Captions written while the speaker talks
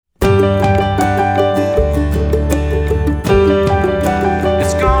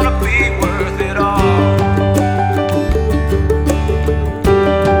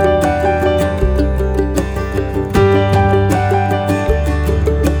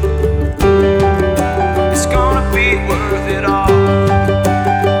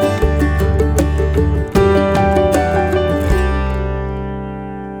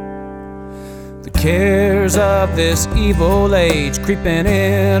Dangers of this evil age creeping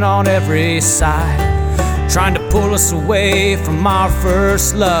in on every side, trying to pull us away from our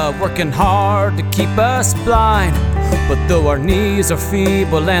first love, working hard to keep us blind. But though our knees are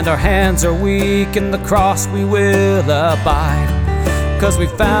feeble and our hands are weak, in the cross we will abide. 'Cause we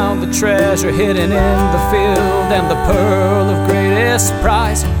found the treasure hidden in the field and the pearl of greatest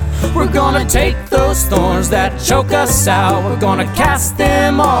price. We're gonna take those thorns that choke us out, we're gonna cast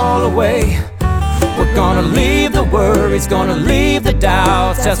them all away. We're gonna leave the worries, gonna leave the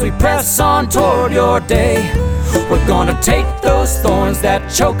doubts as we press on toward your day. We're gonna take those thorns that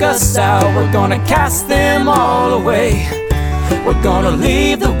choke us out, we're gonna cast them all away. We're gonna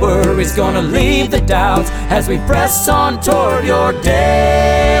leave the worries, gonna leave the doubts as we press on toward your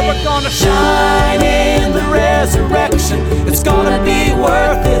day. We're gonna shine in the resurrection, it's gonna be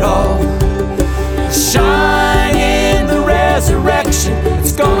worth it all. Shine in the resurrection,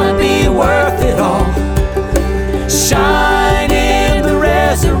 it's gonna be worth it all. Shine in the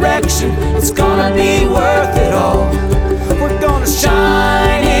resurrection, it's gonna be worth it all. We're gonna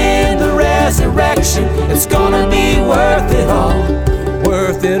shine in the resurrection, it's gonna be worth it all.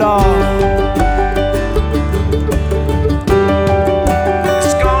 Worth it all.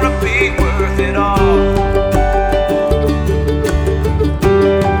 It's gonna be worth it all.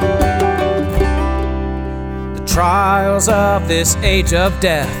 The trials of this age of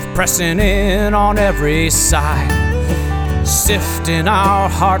death pressing in on every side, sifting our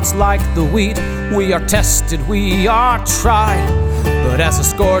hearts like the wheat. We are tested, we are tried. But as the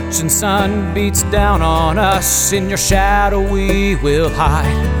scorching sun beats down on us, in your shadow we will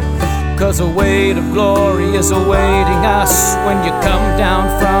hide. 'Cause a weight of glory is awaiting us when you come down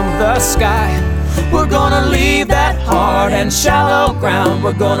from the sky. We're gonna leave that hard and shallow ground,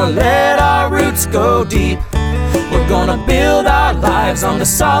 we're gonna let our roots go deep. We're gonna build our lives on the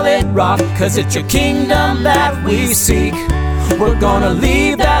solid rock, 'cause it's your kingdom that we seek. We're gonna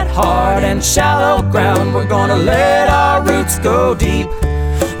leave that hard and shallow ground, we're gonna let our roots go deep.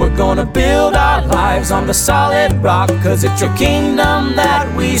 We're gonna build our lives on the solid rock, 'cause it's your kingdom that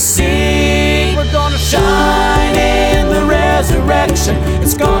we seek. We're gonna shine in the resurrection,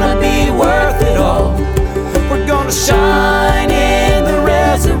 it's gonna be worth it all. We're gonna shine in the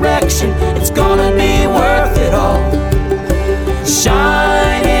resurrection, it's gonna be worth it all.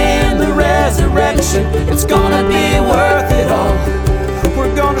 Shine in the resurrection, it's gonna be worth it all.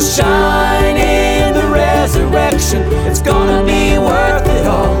 We're gonna shine